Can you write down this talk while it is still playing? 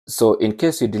So in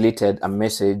case you deleted a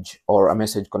message or a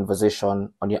message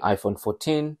conversation on your iPhone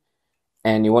 14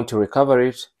 and you want to recover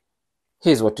it,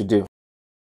 here's what to do.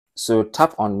 So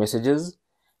tap on messages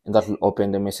and that will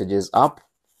open the messages app.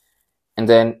 And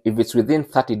then if it's within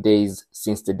 30 days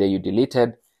since the day you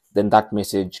deleted, then that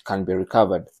message can be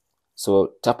recovered.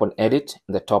 So tap on edit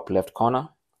in the top left corner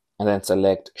and then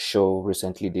select show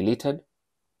recently deleted.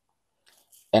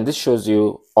 And this shows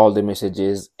you all the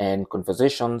messages and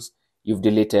conversations you've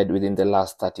deleted within the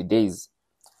last 30 days.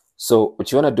 So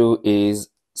what you want to do is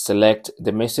select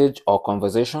the message or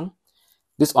conversation.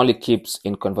 This only keeps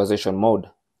in conversation mode.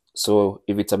 So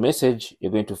if it's a message,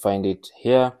 you're going to find it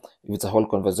here. If it's a whole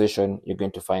conversation, you're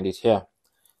going to find it here.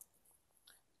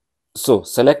 So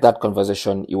select that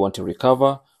conversation you want to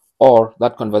recover, or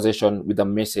that conversation with a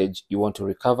message you want to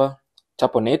recover.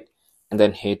 Tap on it and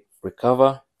then hit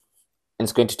recover. And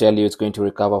it's going to tell you it's going to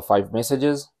recover 5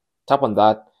 messages. Tap on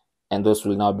that and those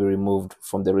will now be removed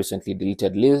from the recently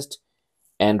deleted list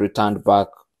and returned back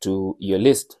to your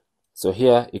list. So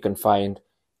here you can find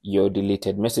your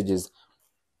deleted messages.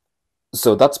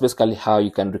 So that's basically how you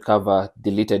can recover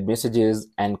deleted messages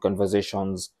and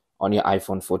conversations on your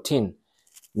iPhone 14.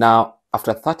 Now,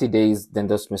 after 30 days, then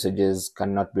those messages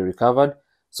cannot be recovered.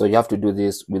 So you have to do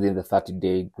this within the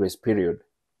 30-day grace period.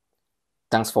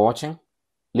 Thanks for watching.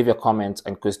 Leave your comments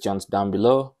and questions down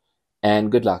below,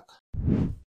 and good luck.